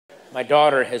My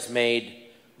daughter has made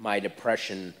my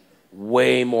depression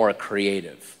way more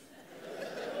creative.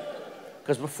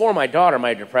 Because before my daughter,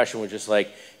 my depression was just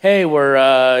like, hey,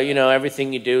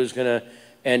 everything you do is gonna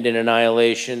end in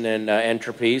annihilation and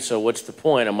entropy, so what's the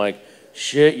point? I'm like,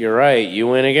 shit, you're right, you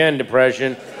win again,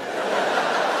 depression.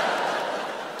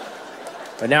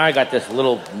 But now I got this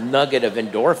little nugget of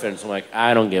endorphins. I'm like,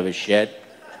 I don't give a shit.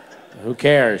 Who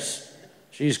cares?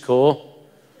 She's cool.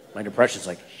 My depression's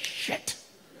like, shit.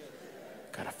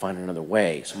 Gotta find another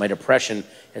way. So my depression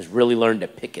has really learned to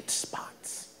pick its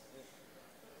spots.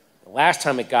 The last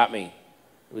time it got me,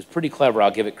 it was pretty clever,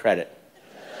 I'll give it credit.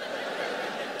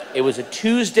 It was a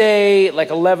Tuesday, like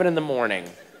 11 in the morning,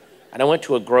 and I went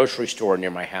to a grocery store near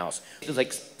my house. There's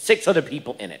like 6 other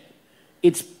people in it.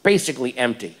 It's basically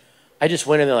empty. I just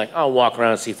went in there like, I'll walk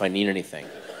around and see if I need anything.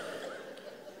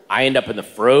 I end up in the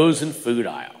frozen food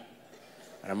aisle,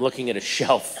 and I'm looking at a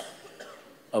shelf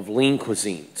of lean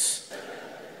cuisines.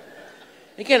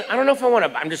 Again, I don't know if I want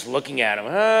to, I'm just looking at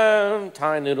them.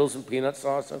 Thai noodles and peanut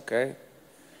sauce, okay.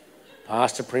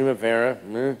 Pasta primavera,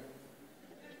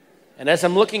 And as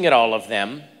I'm looking at all of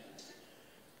them,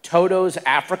 Toto's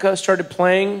Africa started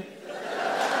playing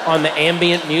on the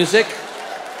ambient music.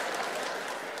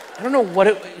 I don't know what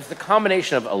it was, the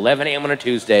combination of 11 a.m. on a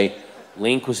Tuesday,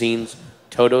 lean cuisines,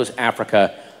 Toto's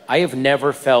Africa. I have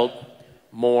never felt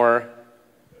more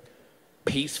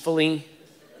peacefully,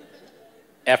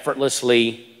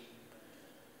 effortlessly,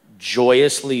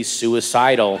 joyously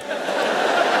suicidal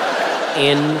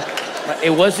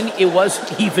it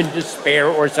wasn't even despair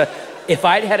or if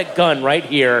I'd had a gun right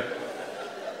here,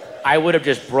 I would have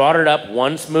just brought it up,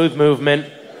 one smooth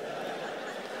movement.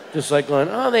 Just like going,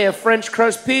 oh, they have French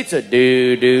crust pizza.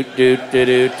 Do, do, do, do,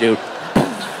 do, do.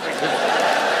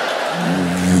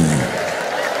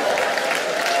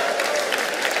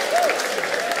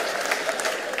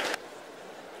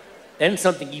 Then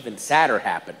something even sadder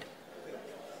happened.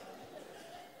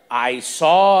 I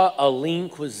saw a lean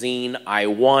cuisine I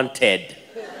wanted.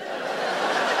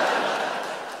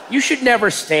 You should never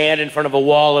stand in front of a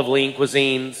wall of lean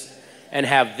cuisines and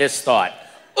have this thought.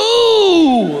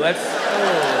 Ooh,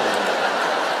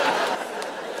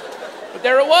 But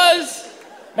there it was.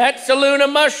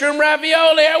 Mezzaluna mushroom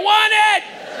ravioli, I want it!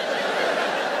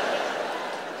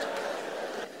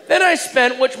 Then I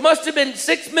spent, which must have been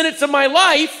 6 minutes of my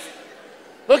life,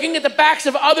 looking at the backs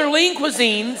of other lean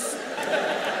cuisines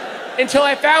until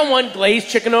I found one, glazed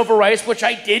chicken over rice, which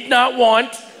I did not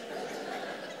want.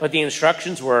 But the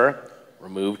instructions were,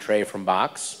 remove tray from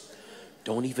box,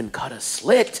 don't even cut a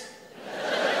slit.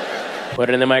 Put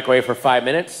it in the microwave for 5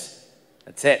 minutes,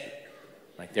 that's it.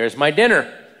 Like, there's my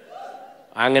dinner.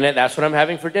 That's what I'm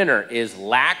having for dinner, is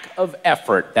lack of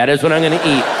effort. That is what I'm gonna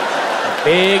eat. A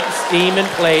big steaming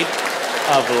plate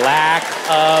of lack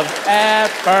of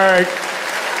effort.